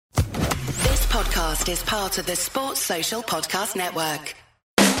podcast is part of the Sports Social Podcast Network.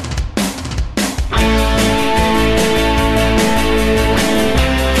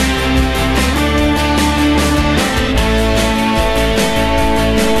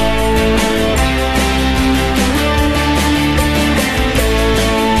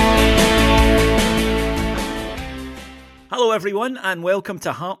 Hello everyone and welcome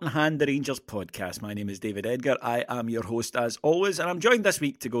to Heart and Hand, the Rangers podcast. My name is David Edgar. I am your host as always, and I'm joined this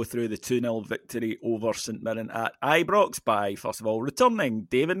week to go through the 2-0 victory over St Mirren at Ibrox by, first of all, returning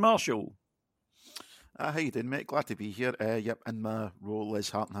David Marshall. How you doing, mate? Glad to be here. In my role as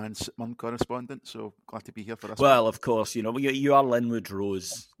Heart and Hand St Mirren correspondent, so glad to be here for this. Well, of course, you are Linwood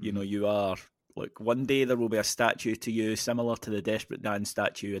Rose. You are. Look, one day there will be a statue to you similar to the Desperate Dan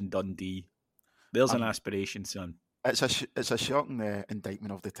statue in Dundee. There's an aspiration, son. It's a shocking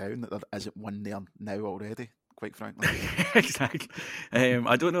indictment of the town that there isn't one there now already, quite frankly. Exactly.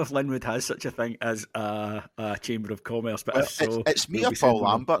 I don't know if Linwood has such a thing as a Chamber of Commerce, but if so... It's me or Paul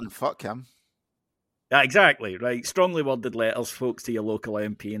Lambert, and fuck him. Yeah, exactly, right. Strongly worded letters, folks, to your local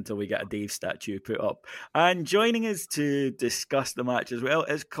MP until we get a Dave statue put up. And joining us to discuss the match as well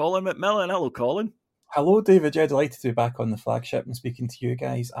is Colin McMillan. Hello, Colin. Hello, David. Yeah, delighted to be back on the flagship and speaking to you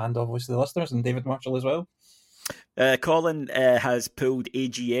guys and obviously the listeners and David Marshall as well. Colin has pulled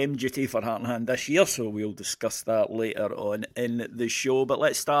AGM duty for Heart and Hand this year, so we'll discuss that later on in the show. But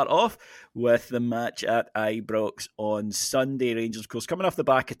let's start off with the match at Ibrox on Sunday. Rangers, of course, coming off the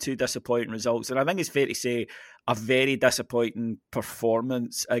back of two disappointing results, and I think it's fair to say a very disappointing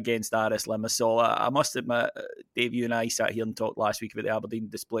performance against Aris Limassol. I must admit, Dave, you and I sat here and talked last week about the Aberdeen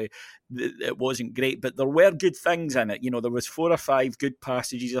display. It wasn't great, but there were good things in it. There was 4 or 5 good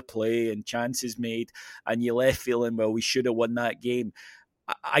passages of play and chances made, and you left feeling, well, we should have won that game.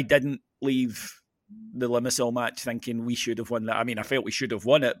 I didn't leave the Limassol match thinking we should have won that. I mean, I felt we should have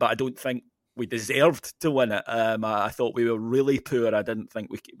won it, but I don't think we deserved to win it. I thought we were really poor. I didn't think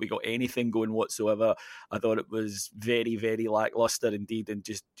we got anything going whatsoever. I thought it was very, very lacklustre indeed and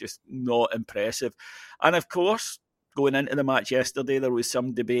just not impressive. And of course, going into the match yesterday, there was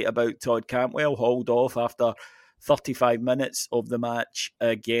some debate about Todd Cantwell hauled off after 35 minutes of the match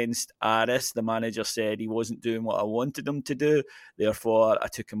against Aris. The manager said he wasn't doing what I wanted him to do. Therefore, I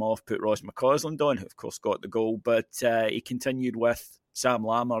took him off, put Ross McCausland on, who of course got the goal. But he continued with Sam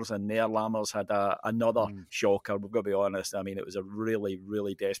Lammers, and there Lammers had another shocker. We've got to be honest. I mean, it was a really,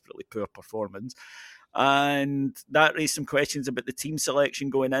 really desperately poor performance. And that raised some questions about the team selection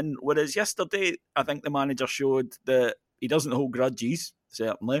going in. Whereas yesterday, I think the manager showed that he doesn't hold grudges,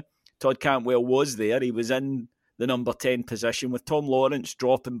 certainly. Todd Cantwell was there. He was in the number 10 position with Tom Lawrence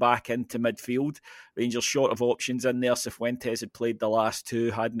dropping back into midfield. Rangers short of options in there. Cifuentes had played the last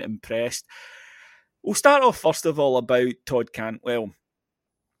 2, hadn't impressed. We'll start off first of all about Todd Cantwell.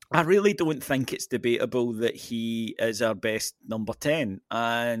 I really don't think it's debatable that he is our best number 10.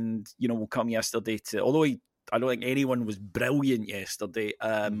 And, we'll come yesterday to... Although I don't think anyone was brilliant yesterday,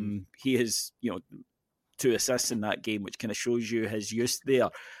 he has, 2 assists in that game, which kind of shows you his use there.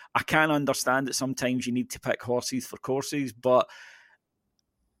 I can understand that sometimes you need to pick horses for courses, but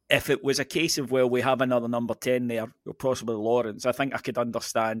if it was a case of, well, we have another number 10 there, possibly Lawrence, I think I could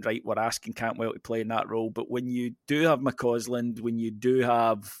understand, right, we're asking Cantwell to play in that role. But when you do have McCausland, when you do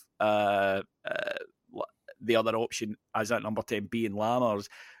have the other option as that number 10 being Lammers,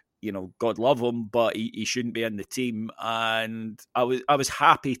 God love him, but he shouldn't be in the team. And I was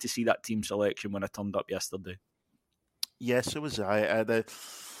happy to see that team selection when I turned up yesterday. Yes, so was I.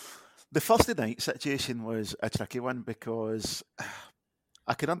 The Thursday night situation was a tricky one because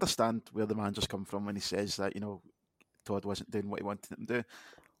I can understand where the manager's come from when he says that, Todd wasn't doing what he wanted him to do.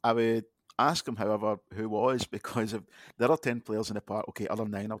 I would ask him, however, who was, because if there are 10 players in the park, okay, other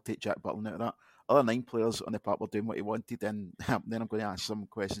 9, I'll take Jack Butland out of that. Other 9 players on the park were doing what he wanted, and then I'm going to ask some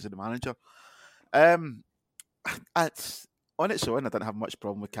questions of the manager. On its own, I didn't have much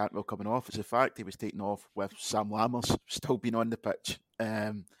problem with Cantwell coming off. It's the fact he was taken off with Sam Lammers still being on the pitch,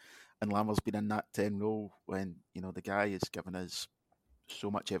 and Lammers been in that 10 role when, the guy is giving us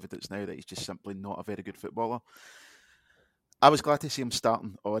so much evidence now that he's just simply not a very good footballer. I was glad to see him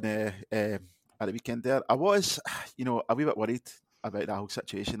starting on at the weekend there. I was, a wee bit worried about that whole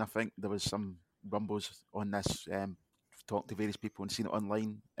situation. I think there was some rumbles on this, talking to various people and seen it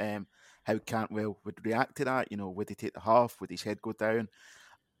online, how Cantwell would react to that. Would he take the half? Would his head go down?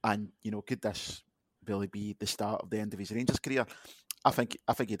 And, could this really be the start of the end of his Rangers career? I think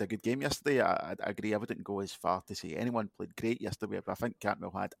he had a good game yesterday. I agree. I wouldn't go as far to say anyone played great yesterday, but I think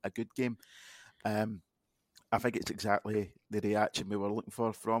Cantwell had a good game. I think it's exactly the reaction we were looking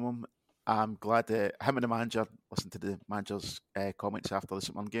for from him. I'm glad that him and the manager, listened to the manager's comments after the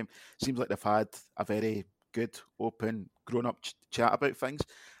St Mirren game, seems like they've had a very good, open, grown-up chat about things.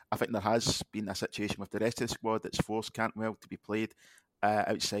 I think there has been a situation with the rest of the squad that's forced Cantwell to be played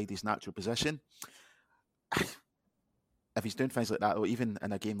outside his natural position. If he's doing things like that, or even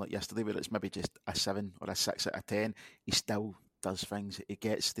in a game like yesterday where it's maybe just a 7 or a 6 out of 10, he still does things. He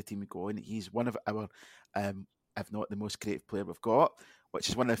gets the team going. He's one of our, if not the most creative player we've got, which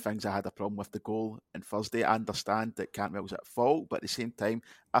is one of the things I had a problem with the goal on Thursday. I understand that Cantwell was at fault, but at the same time,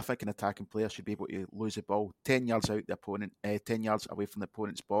 I think an attacking player should be able to lose the ball 10 yards out the opponent, 10 yards away from the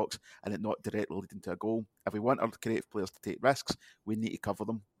opponent's box, and it not directly leading to a goal. If we want our creative players to take risks, we need to cover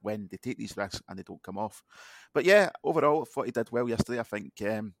them when they take these risks and they don't come off. But yeah, overall, I thought he did well yesterday. I think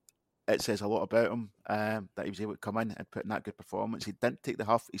it says a lot about him that he was able to come in and put in that good performance. He didn't take the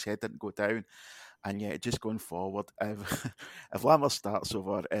huff, his head didn't go down. And yeah, just going forward, if Lammers starts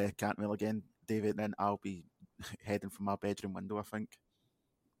over Cantwell again, David, then I'll be heading for my bedroom window, I think.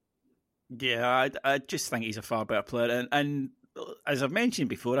 Yeah, I just think he's a far better player. And as I've mentioned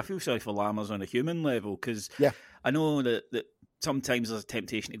before, I feel sorry for Lammers on a human level, because I know that sometimes there's a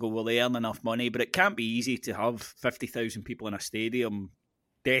temptation to go, well, they earn enough money, but it can't be easy to have 50,000 people in a stadium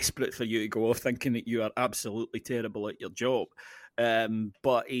desperate for you to go off thinking that you are absolutely terrible at your job.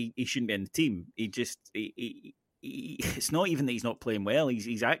 But he shouldn't be in the team. It's not even that he's not playing well.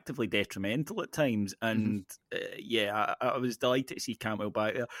 He's actively detrimental at times. And I was delighted to see Cantwell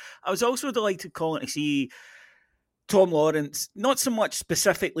back there. I was also delighted, Colin, to see Tom Lawrence, not so much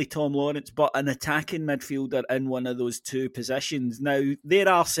specifically Tom Lawrence, but an attacking midfielder in one of those two positions. Now, there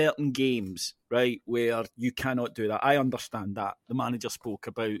are certain games, right, where you cannot do that. I understand that. The manager spoke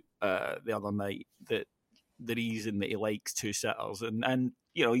about the other night that the reason that he likes two sitters, and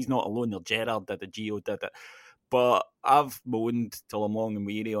you know, he's not alone. Gerrard did it, Gio did it. But I've moaned till I'm long and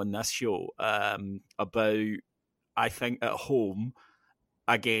weary on this show about, I think, at home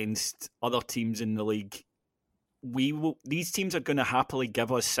against other teams in the league, these teams are going to happily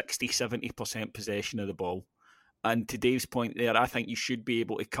give us 60-70% possession of the ball. And to Dave's point there, I think you should be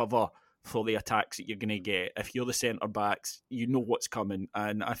able to cover for the attacks that you're going to get. If you're the centre-backs, you know what's coming.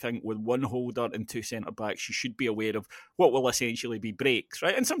 And I think with one holder and two centre-backs, you should be aware of what will essentially be breaks,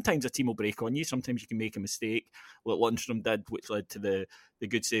 right? And sometimes a team will break on you. Sometimes you can make a mistake, like Lundstrom did, which led to the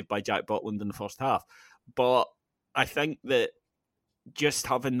good save by Jack Butland in the first half. But I think that just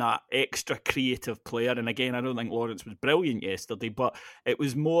having that extra creative player, and again, I don't think Lawrence was brilliant yesterday, but it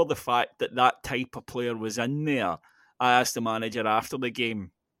was more the fact that that type of player was in there. I asked the manager after the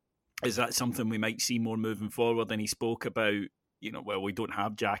game, is that something we might see more moving forward? And he spoke about, well, we don't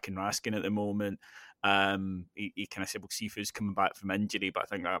have Jack and Raskin at the moment. He kind of said, well, Sifu's coming back from injury, but I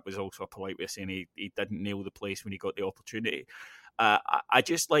think that was also a polite way of saying he didn't nail the place when he got the opportunity. I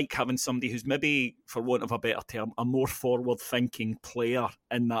just like having somebody who's maybe, for want of a better term, a more forward-thinking player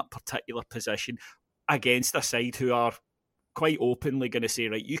in that particular position against a side who are quite openly going to say,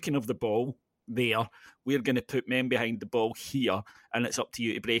 right, you can have the ball there, we're going to put men behind the ball here, and it's up to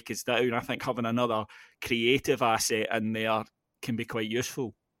you to break us down. I think having another creative asset in there can be quite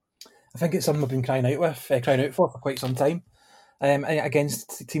useful. I think it's something we've been crying out for quite some time.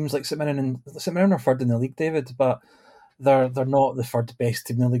 Against teams like St Mirren, and St Mirren are third in the league, David, but they're not the third best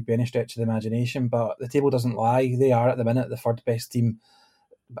team in the league by any stretch of the imagination. But the table doesn't lie; they are at the minute the third best team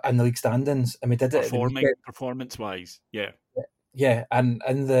in the league standings, and we did it performance-wise, yeah. And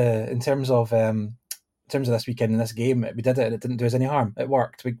in terms of this weekend in this game, we did it, and it didn't do us any harm. It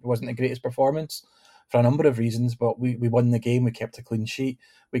worked. It wasn't the greatest performance for a number of reasons, but we won the game. We kept a clean sheet.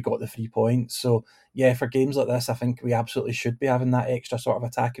 We got the 3 points. So yeah, for games like this, I think we absolutely should be having that extra sort of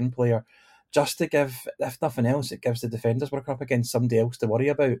attacking player, just to give, if nothing else, it gives the defenders we're up against somebody else to worry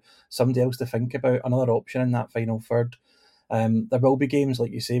about, somebody else to think about, another option in that final third. There will be games,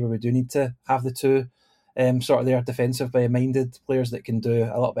 like you say, where we do need to have the two sort of their defensive-minded players that can do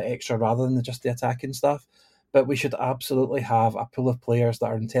a little bit extra rather than just the attacking stuff. But we should absolutely have a pool of players that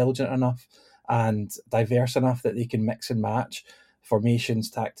are intelligent enough and diverse enough that they can mix and match formations,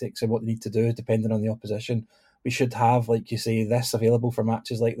 tactics, and what they need to do depending on the opposition. We should have, like you say, this available for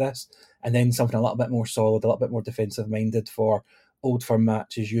matches like this, and then something a little bit more solid, a little bit more defensive-minded for old firm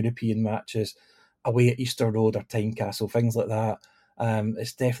matches, European matches, away at Easter Road or Tynecastle, things like that.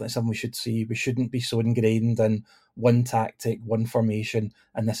 It's definitely something we should see. We shouldn't be so ingrained in one tactic, one formation,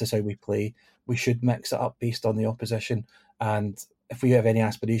 and this is how we play. We should mix it up based on the opposition. And if we have any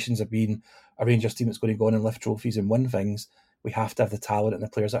aspirations of being a Rangers team that's going to go on and lift trophies and win things, we have to have the talent and the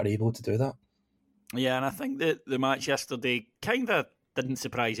players that are able to do that. Yeah, and I think that the match yesterday kind of didn't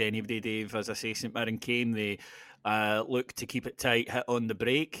surprise anybody, Dave. As I say, St Mirren came, they looked to keep it tight, hit on the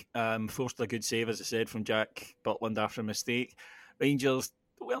break, forced a good save, as I said, from Jack Butland after a mistake. Rangers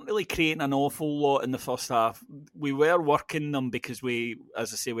weren't really creating an awful lot in the first half. We were working them because we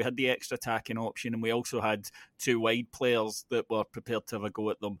had the extra attacking option, and we also had two wide players that were prepared to have a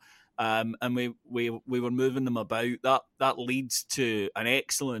go at them. And we were moving them about. That leads to an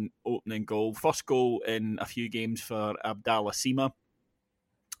excellent opening goal. First goal in a few games for Abdallah Sima.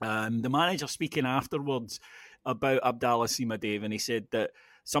 The manager speaking afterwards about Abdallah Sima, Dave, and he said that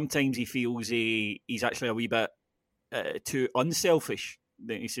sometimes he feels he's actually a wee bit too unselfish.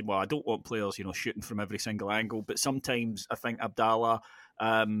 He said, well, I don't want players, shooting from every single angle, but sometimes I think Abdallah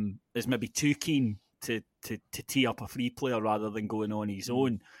is maybe too keen to tee up a free player rather than going on his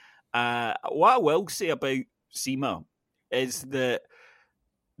own. What I will say about Sima is that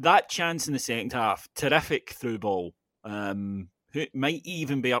chance in the second half, terrific through ball, who might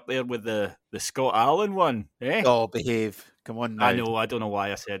even be up there with the Scott Allen one. Eh? Oh, behave. Come on now. I know, I don't know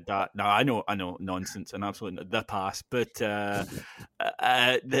why I said that. No, I know, nonsense and absolutely the pass. But a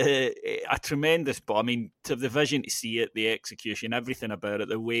tremendous ball. I mean, to have the vision to see it, the execution, everything about it,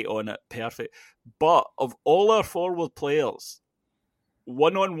 the weight on it, perfect. But of all our forward players,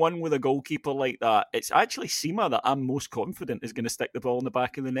 one-on-one with a goalkeeper like that, it's actually Sima that I'm most confident is going to stick the ball in the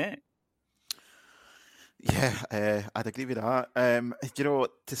back of the net. Yeah, I'd agree with that.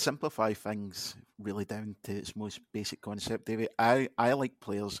 To simplify things really down to its most basic concept, David, I like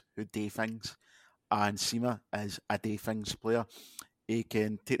players who do things, and Sima is a do things player. He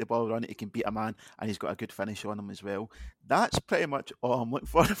can take the ball around, he can beat a man, and he's got a good finish on him as well. That's pretty much all I'm looking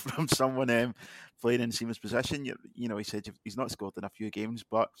for from someone playing in Sima's position. He said he's not scored in a few games,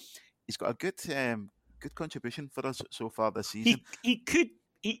 but he's got a good contribution for us so far this season.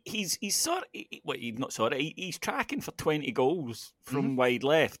 He's tracking for 20 goals from wide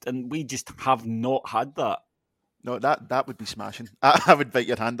left, and we just have not had that. No, that would be smashing. I would bite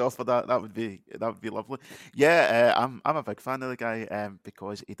your hand off for that. That would be lovely. Yeah, I'm a big fan of the guy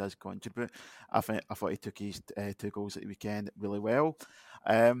because he does contribute. I thought he took his 2 goals at the weekend really well.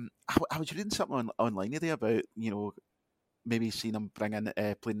 I was reading something online today about maybe seeing him playing in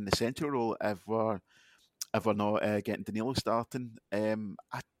the central role if we're not getting Danilo starting. I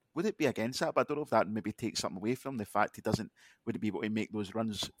wouldn't be against that, but I don't know if that maybe takes something away from the fact he wouldn't be able to make those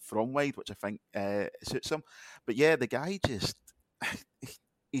runs from wide, which I think suits him. But yeah, the guy just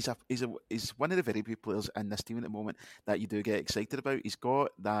he's one of the very few players in this team at the moment that you do get excited about. He's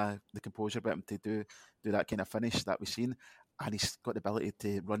got the composure about him to do that kind of finish that we've seen, and he's got the ability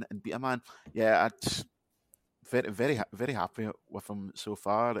to run and beat a man. Yeah, I'm very, very, very happy with him so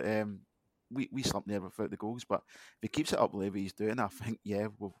far. We slumped there without the goals, but if he keeps it up the way he's doing, I think,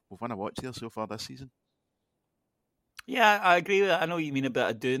 we've won a watch there so far this season. Yeah, I agree with that. I know you mean a bit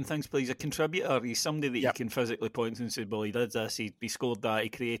of doing things, but he's a contributor. He's somebody that you can physically point to and say, well, he did this, he scored that, he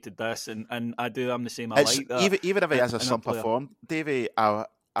created this, and I'm the same. I like that. Even if he has a slump of form, Davey,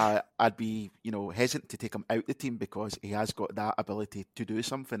 I'd be hesitant to take him out the team because he has got that ability to do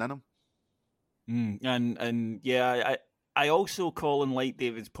something in him. I also call and like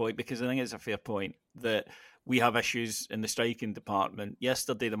David's point because I think it's a fair point that we have issues in the striking department.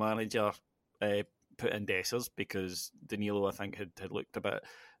 Yesterday, the manager put in Dessers because Danilo, I think, had looked a bit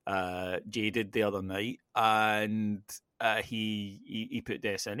jaded the other night, and he put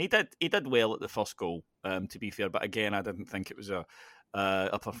Dess in. He did well at the first goal, to be fair, but again, I didn't think it was a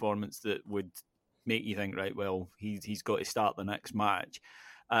performance that would make you think, right, well, he's got to start the next match.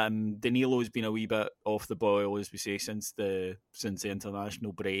 Danilo's been a wee bit off the boil, as we say, since the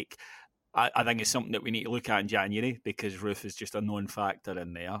international break. I think it's something that we need to look at in January because Roof is just a known factor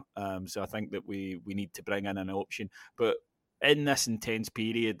in there. So I think that we need to bring in an option. But in this intense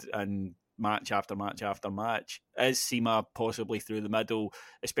period and match after match after match, is Sima possibly through the middle,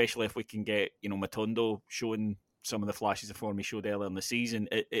 especially if we can get Matondo showing some of the flashes of form he showed earlier in the season,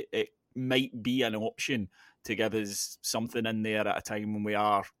 it might be an option to give us something in there at a time when we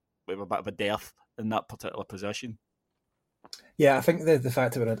have a bit of a dearth in that particular position. Yeah, I think the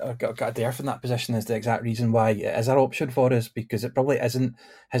fact that we've got a dearth in that position is the exact reason why it is our option for us, because it probably isn't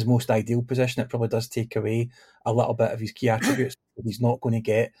his most ideal position. It probably does take away a little bit of his key attributes. He's not going to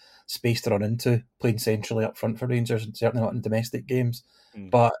get space to run into playing centrally up front for Rangers, and certainly not in domestic games.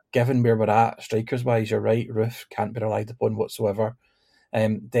 But given where we're at, strikers-wise, you're right, Roof can't be relied upon whatsoever.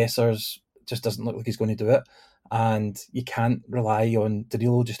 Dessers just doesn't look like he's going to do it. And you can't rely on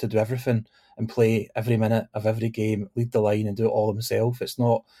Danilo just to do everything and play every minute of every game, lead the line and do it all himself. It's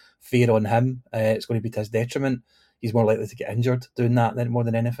not fair on him. It's going to be to his detriment. He's more likely to get injured doing that more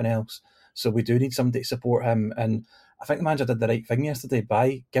than anything else. So we do need somebody to support him. And I think the manager did the right thing yesterday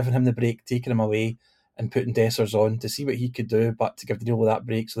by giving him the break, taking him away, and putting Dessers on to see what he could do, but to give Danilo that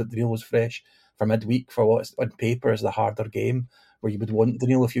break so that Danilo was fresh for midweek for what on paper is the harder game, where you would want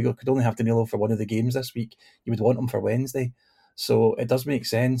Danilo, if you could only have Danilo for one of the games this week, you would want him for Wednesday. So it does make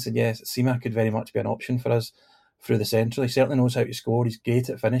sense, and yes, Sima could very much be an option for us through the central. He certainly knows how to score. He's great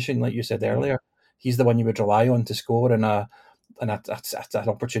at finishing, like you said earlier. He's the one you would rely on to score in an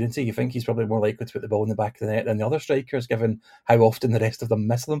opportunity. You think he's probably more likely to put the ball in the back of the net than the other strikers, given how often the rest of them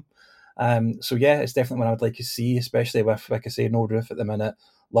miss them. So yeah, it's definitely one I would like to see, especially with, like I say, no Roof at the minute,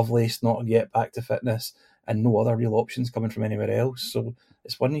 Lovelace not yet back to fitness, and no other real options coming from anywhere else. So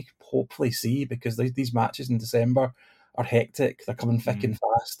it's one you could hopefully see, because these matches in December are hectic. They're coming thick and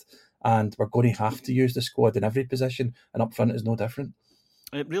fast, and we're going to have to use the squad in every position, and up front is no different.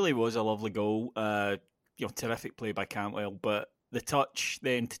 It really was a lovely goal. Terrific play by Cantwell, but the touch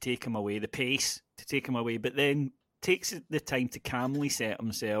then to take him away, the pace to take him away, but then takes the time to calmly set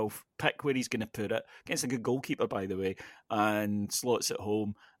himself, pick where he's going to put it, against a good goalkeeper, by the way, and slots it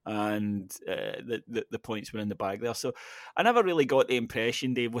home, and the points were in the bag there. So I never really got the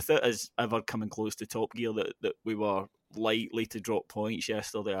impression, Dave, with it as ever coming close to Top Gear, that we were likely to drop points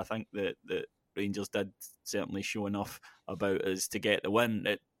yesterday. I think that Rangers did certainly show enough about us to get the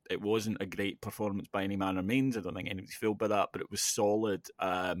win. It wasn't a great performance by any manner of means. I don't think anybody's filled by that, but it was solid.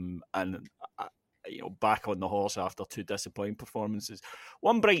 And back on the horse after two disappointing performances.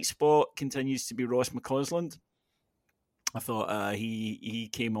 One bright spot continues to be Ross McCausland. I thought he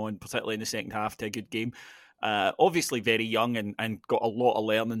came on, particularly in the second half, to a good game. Obviously very young and got a lot of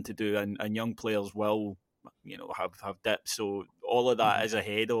learning to do, and young players will have dips, so all of that is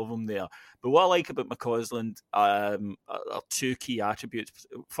ahead of him there. But what I like about McCausland are two key attributes.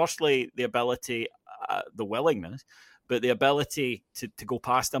 Firstly, the ability, the willingness, but the ability to go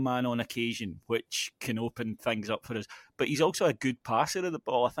past a man on occasion, which can open things up for us. But he's also a good passer of the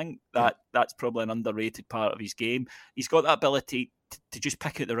ball. I think that's probably an underrated part of his game. He's got that ability to just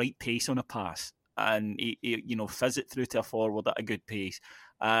pick out the right pace on a pass, and he fizz it through to a forward at a good pace.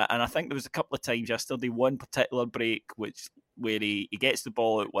 And I think there was a couple of times yesterday, one particular break where he gets the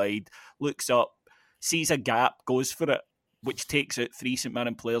ball out wide, looks up, sees a gap, goes for it, which takes out three St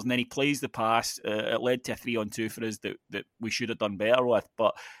Mirren players, and then he plays the pass. It led to a 3-on-2 for us that we should have done better with.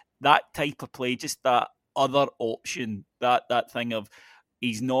 But that type of play, just that other option, that thing of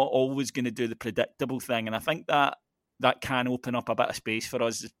he's not always going to do the predictable thing, and I think that can open up a bit of space for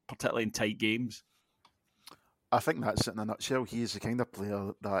us, particularly in tight games. I think that's it in a nutshell. He is the kind of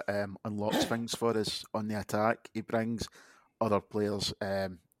player that unlocks things for us on the attack. He brings other players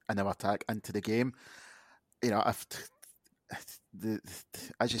in our attack into the game. As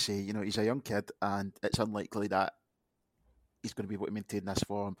you say, he's a young kid, and it's unlikely that he's going to be able to maintain this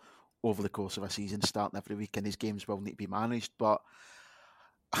form over the course of a season, starting every week, and his games will need to be managed. But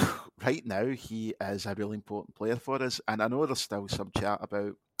right now, he is a really important player for us, and I know there's still some chat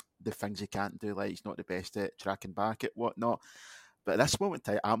about the things he can't do, like he's not the best at tracking back at whatnot. But at this moment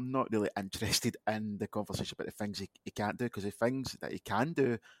in time, I'm not really interested in the conversation about the things he can't do, because the things that he can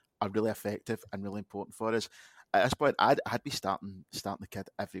do are really effective and really important for us. At this point, I'd be starting the kid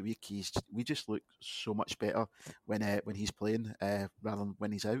every week. We just look so much better when he's playing rather than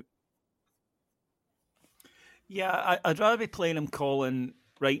when he's out. Yeah, I'd rather be playing him, Colin,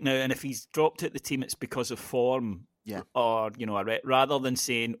 right now, and if he's dropped out the team, it's because of form. Yeah. Or, rather than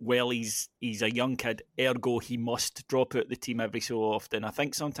saying, well, he's a young kid, ergo he must drop out the team every so often. I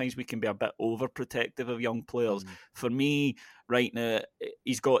think sometimes we can be a bit overprotective of young players. For me, right now,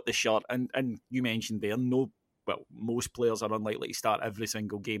 he's got the shirt, and you mentioned there, most players are unlikely to start every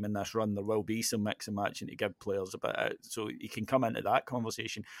single game in this run. There will be some mix and matching to give players a bit out, so you can come into that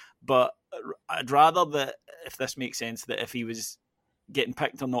conversation. But I'd rather that, if this makes sense, that if he was getting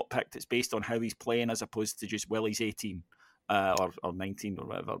picked or not picked, it's based on how he's playing, as opposed to just, well, he's 18 or 19 or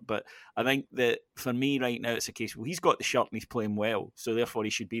whatever. But I think that for me right now, it's a case, well, he's got the shirt and he's playing well, so therefore he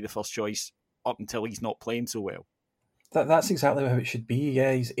should be the first choice up until he's not playing so well. That's exactly how it should be.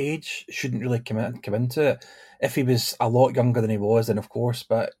 Yeah, his age shouldn't really come into it. If he was a lot younger than he was, then of course,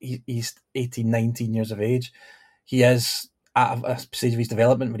 but he's 18, 19 years of age. He is at a stage of his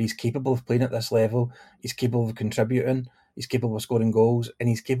development where he's capable of playing at this level. He's capable of contributing. He's capable of scoring goals, and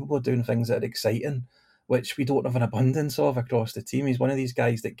he's capable of doing things that are exciting, which we don't have an abundance of across the team. He's one of these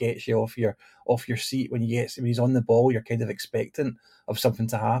guys that gets you off your seat when he's on the ball. You're kind of expectant of something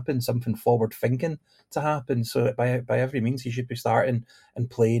to happen, something forward thinking to happen. So by every means, he should be starting and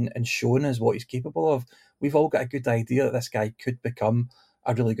playing and showing us what he's capable of. We've all got a good idea that this guy could become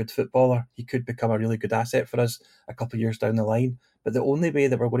a really good footballer. He could become a really good asset for us a couple of years down the line. But the only way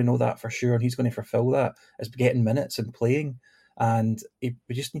that we're going to know that for sure, and he's going to fulfil that, is getting minutes and playing. And we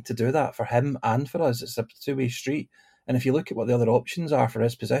just need to do that for him and for us. It's a two-way street. And if you look at what the other options are for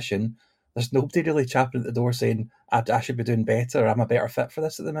his position, there's nobody really chapping at the door saying, I should be doing better, I'm a better fit for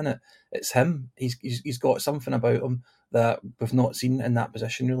this at the minute. It's him. He's got something about him that we've not seen in that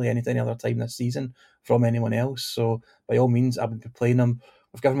position really any other time this season from anyone else. So by all means, I would be playing him.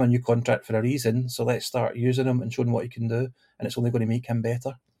 We've given him a new contract for a reason, so let's start using him and showing what he can do, and it's only going to make him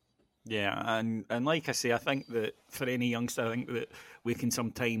better. Yeah, and like I say, I think that for any youngster, I think that we can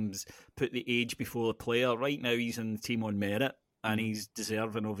sometimes put the age before the player. Right now, he's in the team on merit, and he's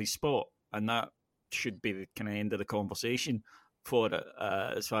deserving of his spot, and that should be the kind of end of the conversation for it,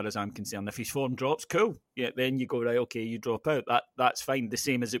 as far as I'm concerned. If his form drops, cool. Yeah, then you go, right, okay, you drop out. That's fine, the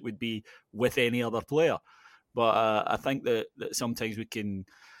same as it would be with any other player. But I think that sometimes we can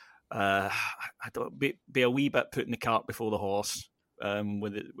be a wee bit putting the cart before the horse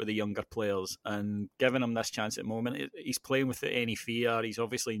with the younger players and giving him this chance at the moment. He's playing without any fear. He's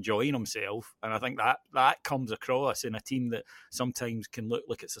obviously enjoying himself, and I think that comes across in a team that sometimes can look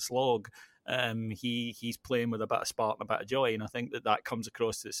like it's a slog. He's playing with a bit of spark and a bit of joy, and I think that comes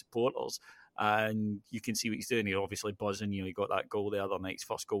across to the supporters. And you can see what he's doing. He's obviously buzzing. He got that goal the other night, his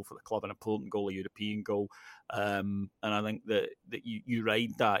first goal for the club, an important goal, a European goal. And I think that you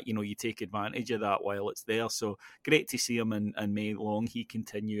ride that. You take advantage of that while it's there. So great to see him, and may long he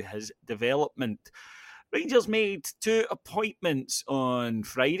continue his development. Rangers made 2 appointments on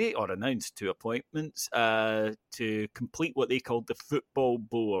Friday, or announced 2 appointments to complete what they called the football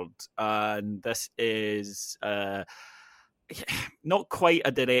board. And this is not quite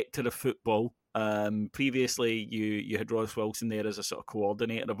a director of football. Previously, you had Ross Wilson there as a sort of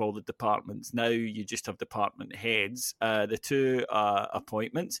coordinator of all the departments. Now you just have department heads. The 2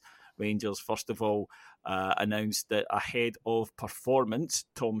 appointments, Rangers first of all announced that a head of performance,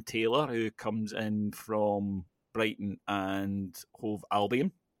 Tom Taylor, who comes in from Brighton and Hove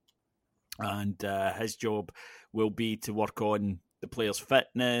Albion, and his job will be to work on the players'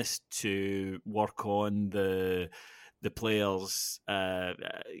 fitness, to work on the players'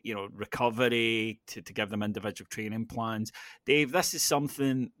 recovery, to give them individual training plans. Dave, this is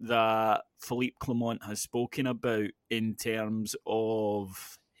something that Philippe Clement has spoken about in terms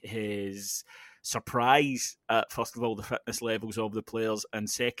of his surprise at, first of all, the fitness levels of the players, and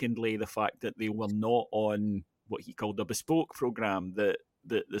secondly, the fact that they were not on what he called a bespoke programme, that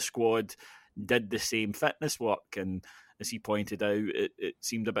the squad did the same fitness work. And as he pointed out, it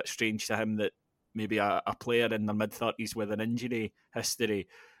seemed a bit strange to him that maybe a player in their mid-30s with an injury history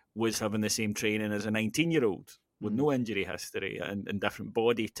was having the same training as a 19-year-old with no injury history and different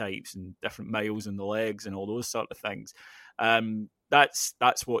body types and different miles in the legs and all those sort of things.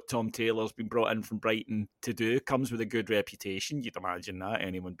 That's what Tom Taylor's been brought in from Brighton to do. Comes with a good reputation. You'd imagine that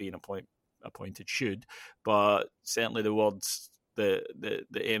anyone being appointed should. But certainly the words that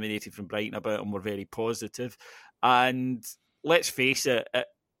emanated from Brighton about him were very positive. And let's face it,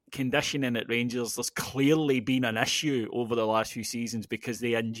 conditioning at Rangers, there's clearly been an issue over the last few seasons because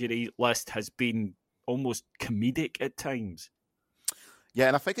the injury list has been almost comedic at times. Yeah,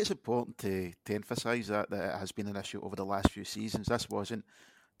 and I think it's important to emphasise that it has been an issue over the last few seasons. This wasn't,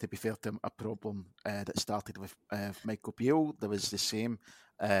 to be fair to him, a problem that started with Michael Beale. There was the same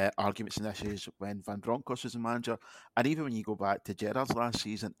arguments and issues when Van Bronckhorst was the manager. And even when you go back to Gerrard's last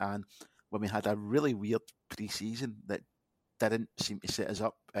season, and when we had a really weird pre-season that didn't seem to set us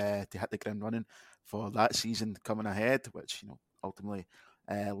up to hit the ground running for that season coming ahead, which ultimately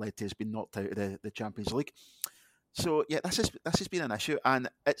led to us being knocked out of the Champions League. So yeah, this has been an issue, and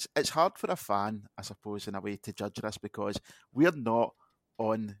it's hard for a fan, I suppose, in a way, to judge this because we're not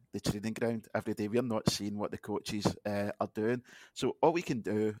on the training ground every day. We're not seeing what the coaches are doing. So all we can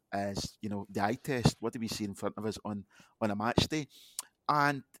do is, the eye test. What do we see in front of us on a match day?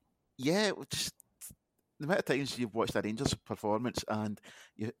 And yeah, just the amount of times you've watched a Rangers performance and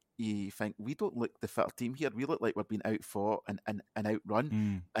you think, we don't look the fitter team here. We look like we're being outfought and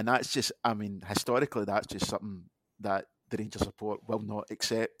outrun. And that's just, historically, that's just something that the Rangers support will not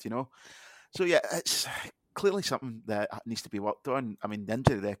accept, So yeah, it's clearly something that needs to be worked on. The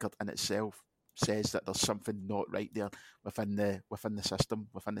injury record in itself says that there's something not right there within the system,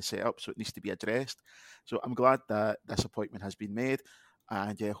 within the setup, so it needs to be addressed. So I'm glad that this appointment has been made.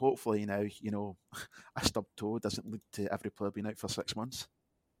 And yeah, hopefully now, a stubbed toe doesn't lead to every player being out for 6 months.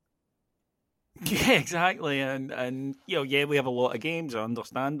 Yeah, exactly. And yeah, we have a lot of games, I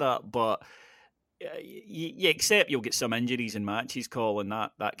understand that, but you accept you'll get some injuries in matches, Colin,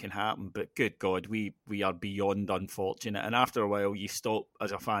 that can happen, but good God, we are beyond unfortunate. And after a while, you stop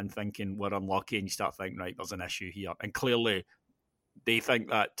as a fan thinking we're unlucky and you start thinking, right, there's an issue here. And clearly they think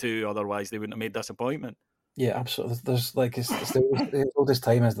that too, otherwise they wouldn't have made this appointment. Yeah, absolutely. There's like it's the oldest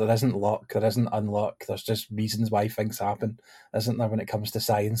time is there isn't luck, there isn't unluck. There's just reasons why things happen, isn't there? When it comes to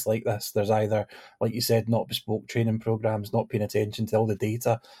science like this, there's either, like you said, not bespoke training programs, not paying attention to all the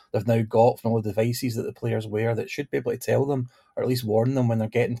data they've now got from all the devices that the players wear that should be able to tell them or at least warn them when they're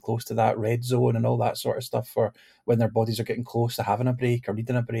getting close to that red zone and all that sort of stuff, or when their bodies are getting close to having a break or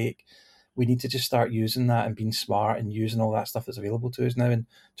needing a break. We need to just start using that and being smart and using all that stuff that's available to us now in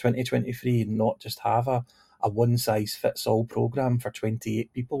 2023, and not just have a one size fits all program for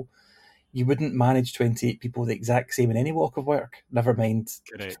 28 people. You wouldn't manage 28 people the exact same in any walk of work, never mind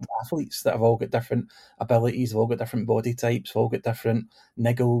Correct. athletes that have all got different abilities, have all got different body types, have all got different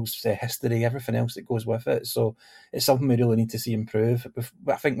niggles, history, everything else that goes with it. So it's something we really need to see improve.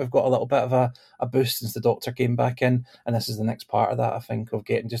 I think we've got a little bit of a boost since the doctor came back in, and this is the next part of that, I think, of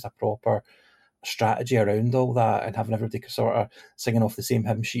getting just a proper strategy around all that and having everybody sort of singing off the same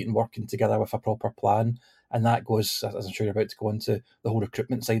hymn sheet and working together with a proper plan. And that goes, as I'm sure you're about to go into, the whole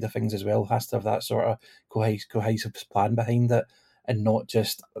recruitment side of things as well, has to have that sort of cohesive plan behind it and not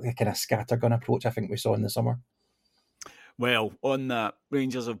just a kind of scattergun approach I think we saw in the summer. Well, on that,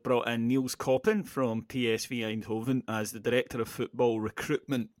 Rangers have brought in Niels Koppen from PSV Eindhoven as the Director of Football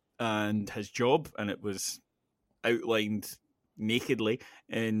Recruitment, and his job, and it was outlined nakedly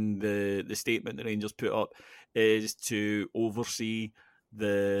in the statement the Rangers put up, is to oversee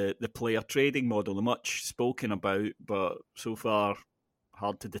the player trading model, the much spoken about but so far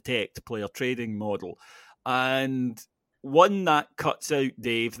hard to detect player trading model. And one that cuts out,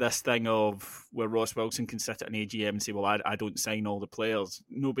 Dave, this thing of where Ross Wilson can sit at an AGM and say, well, I don't sign all the players.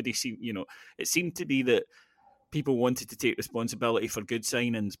 Nobody seemed, it seemed to be that people wanted to take responsibility for good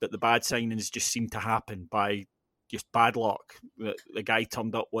signings, but the bad signings just seemed to happen by just bad luck. The guy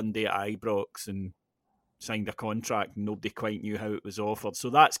turned up one day at Ibrox and signed a contract and nobody quite knew how it was offered.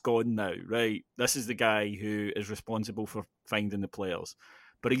 So that's gone now, right? This is the guy who is responsible for finding the players.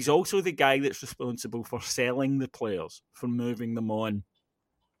 But he's also the guy that's responsible for selling the players, for moving them on.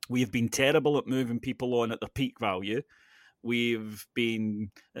 We've been terrible at moving people on at their peak value. We've been,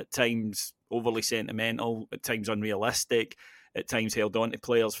 at times, overly sentimental, at times unrealistic, at times held on to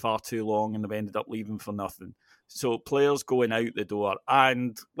players far too long and have ended up leaving for nothing. So players going out the door.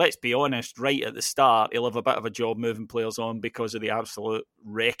 And let's be honest, right at the start, he'll have a bit of a job moving players on because of the absolute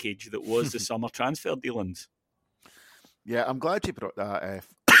wreckage that was the summer transfer dealings. Yeah, I'm glad you brought that,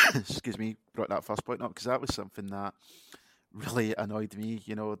 brought that first point up, because that was something that really annoyed me.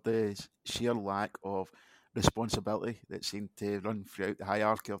 The sheer lack of responsibility that seemed to run throughout the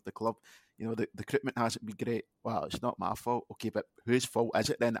hierarchy of the club. The recruitment hasn't been great. Well, it's not my fault. Okay, but whose fault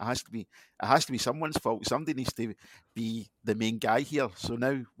is it then? It has to be someone's fault. Somebody needs to be the main guy here. So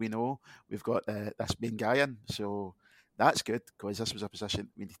now we know we've got this main guy in. So that's good, because this was a position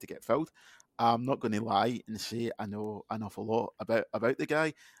we need to get filled. I'm not going to lie and say I know an awful lot about the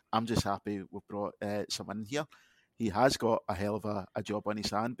guy. I'm just happy we've brought someone in here. He has got a hell of a job on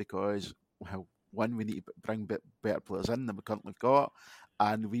his hand, because, well, one, we need to bring better players in than we currently got,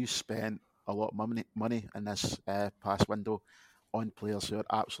 and we've spent a lot of money in this past window on players who are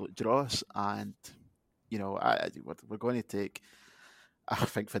absolute dross. And we're going to take, I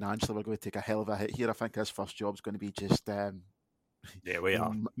think financially, we're going to take a hell of a hit here. I think his first job is going to be just yeah, we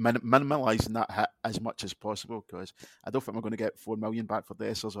are minimalising that hit as much as possible, because I don't think we're going to get 4 million back for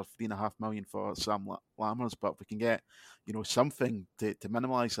Dessers or 3.5 million for Sam Lammers. But if we can get something to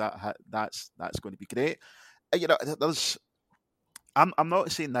minimalise that hit, that's going to be great. There's I'm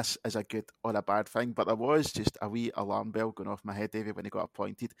not saying this is a good or a bad thing, but there was just a wee alarm bell going off my head, David, when he got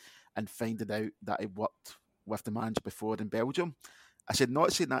appointed and finding out that he worked with the manager before in Belgium. I said,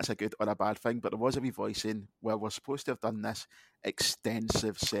 not saying that's a good or a bad thing, but there was a wee voice saying, well, we're supposed to have done this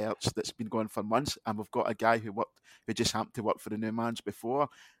extensive search that's been going for months, and we've got a guy who just happened to work for the new manager before.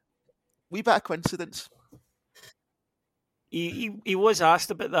 Wee bit of coincidence. He was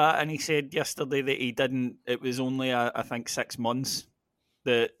asked about that, and he said yesterday that he didn't. It was only, I think, 6 months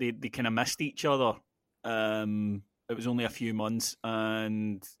that they kind of missed each other. It was only a few months,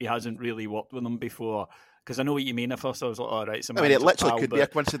 and he hasn't really worked with them before. Because I know what you mean. At first, I was like, "All right." It literally could be a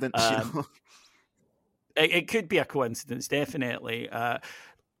coincidence. It could be a coincidence, definitely.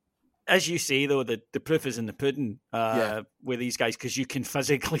 As you say, though, the proof is in the pudding with these guys, because you can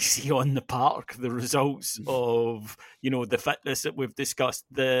physically see on the park the results of the fitness that we've discussed,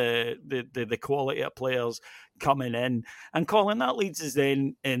 the quality of players coming in. And Colin, that leads us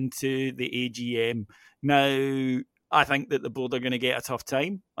then into the AGM. Now, I think that the board are going to get a tough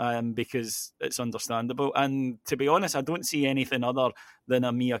time because it's understandable. And to be honest, I don't see anything other than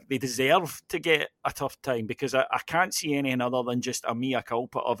they deserve to get a tough time because I can't see anything other than just a mea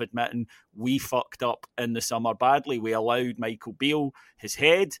culpa of admitting we fucked up in the summer badly. We allowed Michael Beale his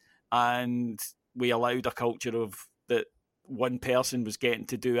head, and we allowed a culture of that one person was getting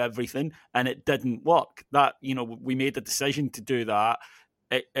to do everything, and it didn't work. That, we made a decision to do that.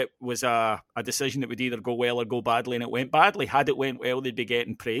 It was a decision that would either go well or go badly, and it went badly. Had it went well, they'd be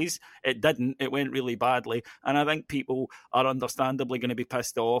getting praise. It didn't. It went really badly. And I think people are understandably going to be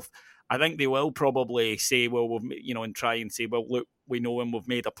pissed off. I think they will probably say, well, and try and say, well, look, we know him, we've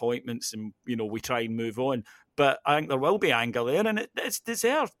made appointments, and, we try and move on. But I think there will be anger there, and it's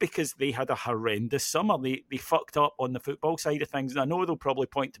deserved because they had a horrendous summer. They fucked up on the football side of things. And I know they'll probably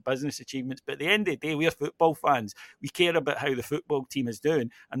point to business achievements, but at the end of the day, we're football fans. We care about how the football team is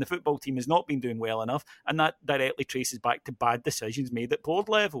doing, and the football team has not been doing well enough, and that directly traces back to bad decisions made at board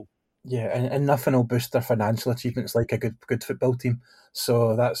level. Yeah, and nothing will boost their financial achievements like a good football team.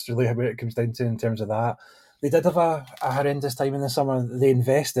 So that's really what it comes down to in terms of that. They did have a horrendous time in the summer. They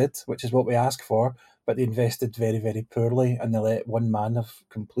invested, which is what we ask for, but they invested very, very poorly, and they let one man have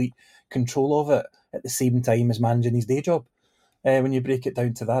complete control of it at the same time as managing his day job. When you break it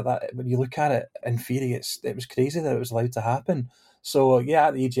down to that when you look at it, in theory, it was crazy that it was allowed to happen. So, yeah,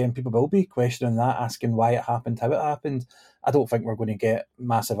 at the AGM, people will be questioning that, asking why it happened, how it happened. I don't think we're going to get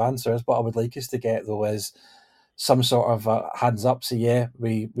massive answers. What I would like us to get, though, is some sort of hands up, say, yeah,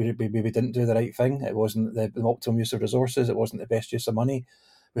 we didn't do the right thing. It wasn't the optimum use of resources. It wasn't the best use of money.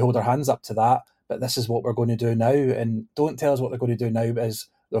 We hold our hands up to that, but this is what we're going to do now. And don't tell us what they're going to do now is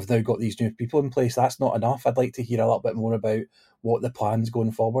they've now got these new people in place. That's not enough. I'd like to hear a little bit more about what the plans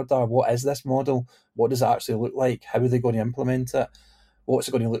going forward are. What is this model? What does it actually look like? How are they going to implement it? What's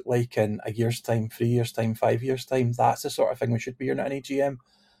it going to look like in a year's time, 3 years' time, 5 years' time? That's the sort of thing we should be hearing at an AGM,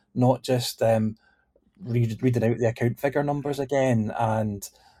 not just reading out the account figure numbers again, and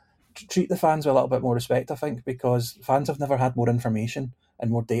treat the fans with a little bit more respect, I think, because fans have never had more information and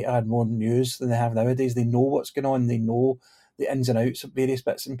more data and more news than they have nowadays. They know what's going on. They know the ins and outs of various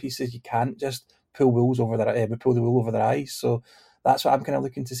bits and pieces. You can't just pull the wool over their eyes. So that's what I'm kind of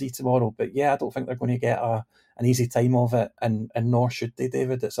looking to see tomorrow. But yeah, I don't think they're going to get an easy time of it, and nor should they,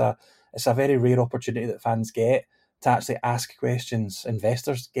 David. It's a very rare opportunity that fans get to actually ask questions.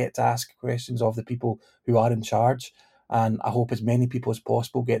 Investors get to ask questions of the people who are in charge, and I hope as many people as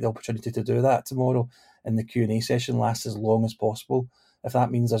possible get the opportunity to do that tomorrow, and the Q&A session lasts as long as possible. If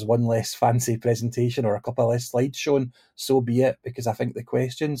that means there's one less fancy presentation or a couple less slides shown, so be it, because I think the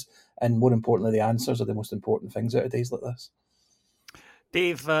questions and, more importantly, the answers are the most important things out of days like this.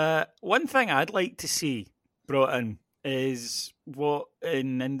 Dave, one thing I'd like to see brought in is what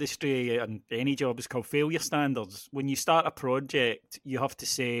in industry and any job is called failure standards. When you start a project, you have to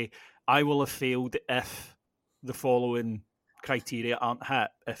say, I will have failed if the following criteria aren't hit.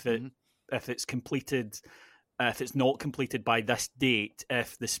 If it's completed, if it's not completed by this date,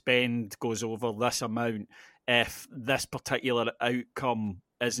 if the spend goes over this amount, if this particular outcome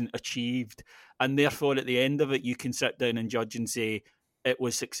isn't achieved. And therefore, at the end of it, you can sit down and judge and say, it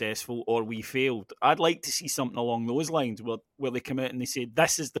was successful or we failed. I'd like to see something along those lines where they come out and they say,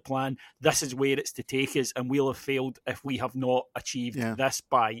 this is the plan, this is where it's to take us, and we'll have failed if we have not achieved this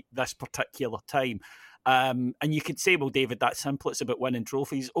by this particular time. And you could say, well, David, that's simple. It's about winning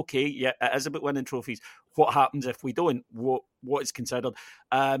trophies. Okay, yeah, it is about winning trophies. What happens if we don't? What is considered?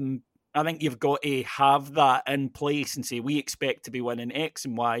 I think you've got to have that in place and say, we expect to be winning X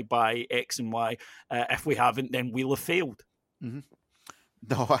and Y by X and Y. If we haven't, then we'll have failed. Mm-hmm.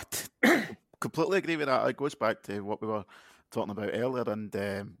 No, I completely agree with that. It goes back to what we were talking about earlier,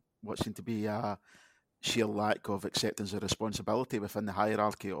 and what seemed to be a sheer lack of acceptance of responsibility within the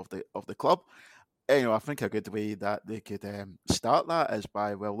hierarchy of the club. I think a good way that they could start that is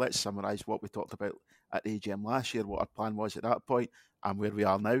by, well, let's summarise what we talked about at the AGM last year, what our plan was at that point, and where we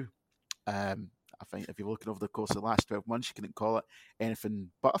are now. I think if you're looking over the course of the last 12 months, you couldn't call it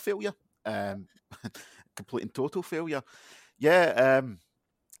anything but a failure, complete and total failure. Yeah,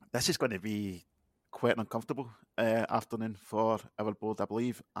 this is going to be quite an uncomfortable afternoon for our board, I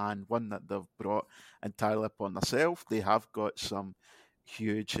believe, and one that they've brought entirely upon themselves. They have got some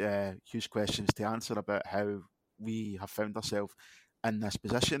huge questions to answer about how we have found ourselves in this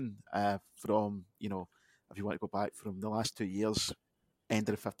position from, if you want to go back from the last 2 years, end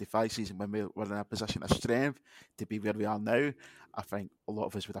of the 55 season when we were in a position of strength to be where we are now. I think a lot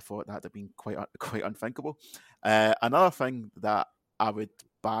of us would have thought that would have been quite unthinkable. Another thing that I would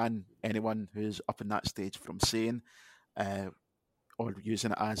ban anyone who's up in that stage from saying or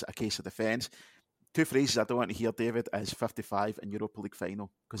using it as a case of defence, two phrases I don't want to hear, David, is 55 and Europa League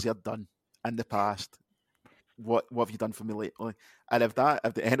final, because they're done in the past. What have you done for me lately? And if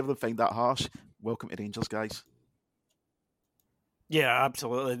the end of them find that harsh, welcome to Rangers, guys. Yeah,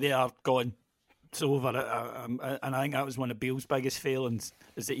 absolutely. They are gone. It's over. And I think that was one of Bale's biggest failings,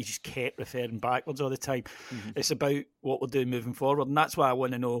 is that he just kept referring backwards all the time. Mm-hmm. It's about what we're doing moving forward, and that's why I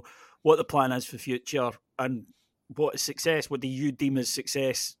want to know what the plan is for future and what is success. What do you deem as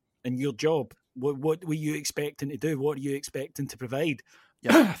success in your job? What were you expecting to do? What are you expecting to provide?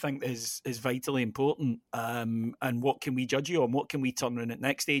 Yeah. I think is vitally important. And what can we judge you on? What can we turn around at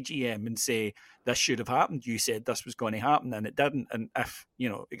next AGM and say, this should have happened? You said this was going to happen and it didn't. And if,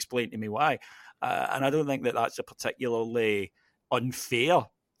 explain to me why. And I don't think that that's a particularly unfair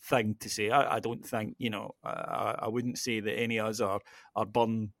thing to say. I don't think, I wouldn't say that any of us are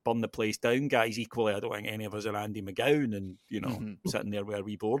burn the place down guys. Equally, I don't think any of us are Andy McGowan and, sitting there with a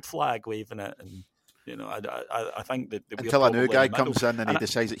wee board flag waving it. And, I think that until a new guy comes in and he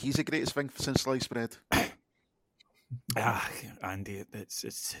decides that he's the greatest thing since sliced bread. Andy,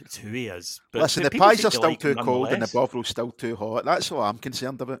 it's who he is. But listen, the pies are still too cold and the Bovril's still too hot. That's all I'm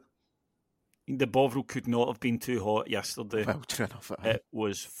concerned about. The Bovril could not have been too hot yesterday. Well, true enough. It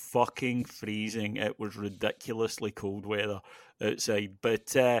was fucking freezing. It was ridiculously cold weather outside.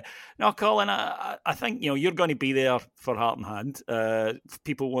 But no, Colin, I think you're going to be there for Heart and Hand. If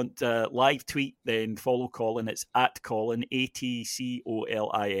people want live tweet, then follow Colin. It's at Colin,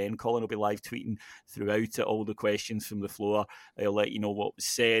 ATCOLIN. Colin will be live tweeting throughout it, all the questions from the floor. He'll let you know what was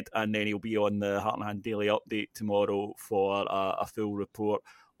said, and then he'll be on the Heart and Hand Daily Update tomorrow for a full report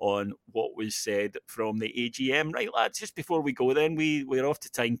on what was said from the AGM. Right, lads, just before we go then, we're off to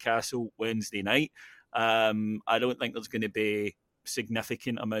Tynecastle Wednesday night. I don't think there's going to be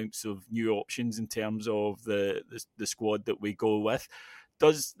significant amounts of new options in terms of the squad that we go with.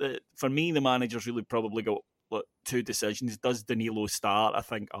 For me, the manager's really probably got two decisions. Does Danilo start? I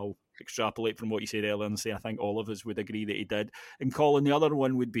think I'll extrapolate from what you said earlier and say I think all of us would agree that he did. And Colin, the other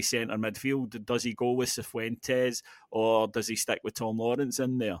one would be centre midfield. Does he go with Cifuentes or does he stick with Tom Lawrence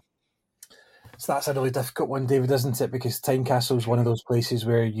in there? So that's a really difficult one, David, isn't it? Because Tynecastle is one of those places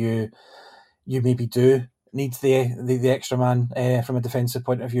where you maybe do need the extra man from a defensive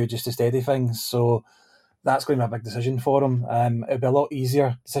point of view just to steady things. So that's going to be a big decision for him. It would be a lot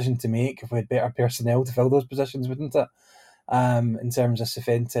easier decision to make if we had better personnel to fill those positions, wouldn't it? In terms of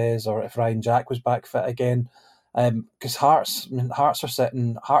Cifuentes or if Ryan Jack was back fit again. Because Hearts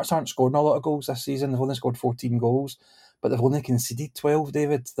aren't scoring a lot of goals this season. They've only scored 14 goals, but they've only conceded 12,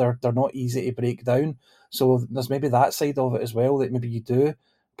 David. They're not easy to break down. So there's maybe that side of it as well, that maybe you do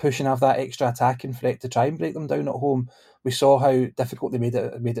push and have that extra attacking threat to try and break them down at home. We saw how difficult they made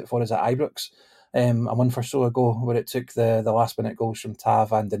it for us at Ibrox a month or so ago, where it took the last minute goals from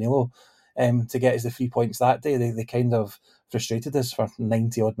Tav and Danilo to get us the 3 points that day. They kind of frustrated us for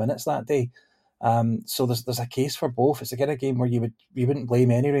 90 odd minutes that day. So there's a case for both. It's a kind of game where you wouldn't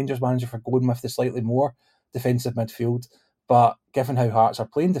blame any Rangers manager for going with the slightly more defensive midfield, but given how Hearts are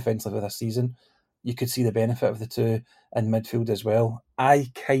playing defensively this season, you could see the benefit of the two in midfield as well. I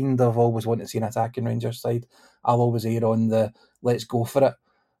kind of always want to see an attacking Rangers side. I'll always err on the let's go for it.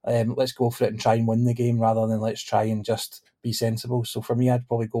 Let's go for it and try and win the game rather than let's try and just be sensible. So for me, I'd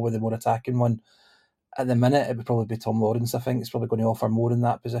probably go with the more attacking one. At the minute, it would probably be Tom Lawrence. I think it's probably going to offer more in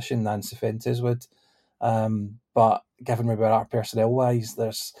that position than Cifuentes would. But given where we are personnel-wise,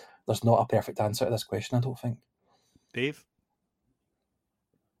 there's not a perfect answer to this question, I don't think. Dave?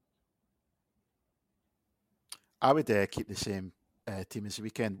 I would keep the same team as the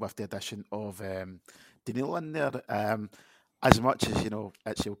weekend with the addition of Danilo in there. As much as,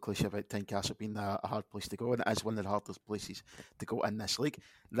 it's the old cliche about Tynecastle being a hard place to go, and it is one of the hardest places to go in this league,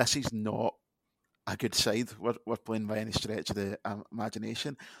 this is not a good side we're playing by any stretch of the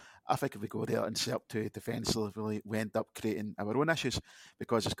imagination. I think if we go there and set up to defensively, we end up creating our own issues,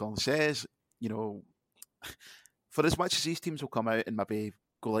 because as Colin says, for as much as these teams will come out and maybe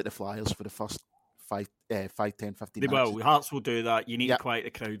go like the Flyers for the first 5, 10, 15 minutes. Well, Hearts will do that. You need to quiet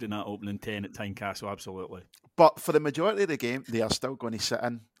the crowd in that opening 10 at Tynecastle, absolutely. But for the majority of the game, they are still going to sit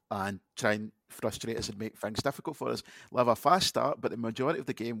in and try and frustrate us and make things difficult for us. We'll have a fast start, but the majority of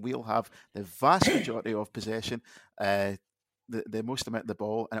the game, we'll have the vast majority of possession, the most amount of the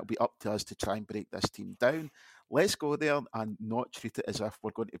ball, and it'll be up to us to try and break this team down. Let's go there and not treat it as if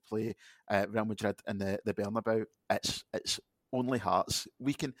we're going to play Real Madrid in the Bernabeu. It's only Hearts.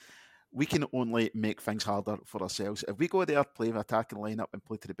 We can only make things harder for ourselves. If we go there, play an attacking lineup and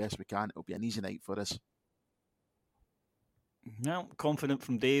play to the best we can, it'll be an easy night for us. No, confident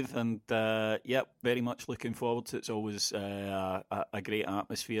from Dave, and very much looking forward to it. It's always a great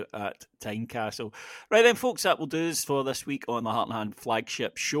atmosphere at Tynecastle. Right then, folks, that will do us for this week on the Heart and Hand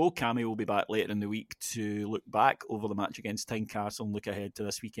flagship show. Cammy will be back later in the week to look back over the match against Tynecastle and look ahead to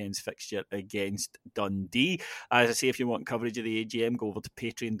this weekend's fixture against Dundee. As I say, if you want coverage of the AGM, go over to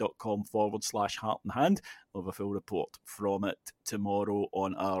patreon.com/Heart and Hand. We'll have a full report from it tomorrow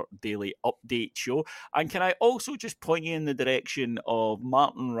on our daily update show. And can I also just point you in the direction of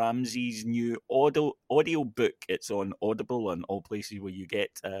Martin Ramsey's new audio book? It's on Audible and all places where you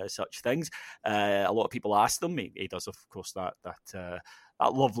get such things. A lot of people ask them. He does, of course, that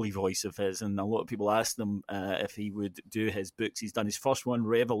lovely voice of his, and a lot of people asked him if he would do his books. He's done his first one,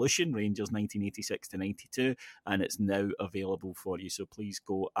 Revolution, Rangers 1986 to 92, and it's now available for you, so please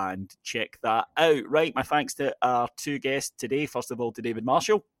go and check that out. Right, my thanks to our two guests today. First of all, to David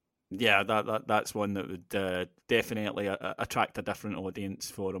Marshall. Yeah, that's one that would definitely attract a different audience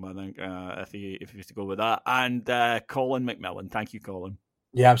for him, I think, if he was to go with that. And Colin McMillan. Thank you, Colin.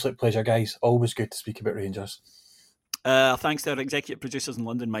 Yeah, absolute pleasure, guys. Always good to speak about Rangers. Thanks to our executive producers in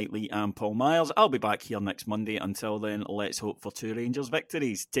London, Mike Lee and Paul Miles. I'll be back here next Monday. Until then, let's hope for 2 Rangers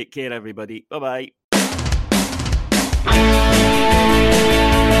victories. Take care, everybody. Bye-bye.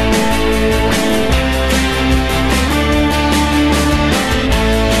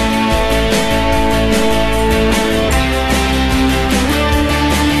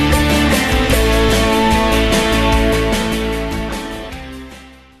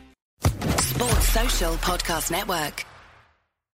 Sports Social Podcast Network.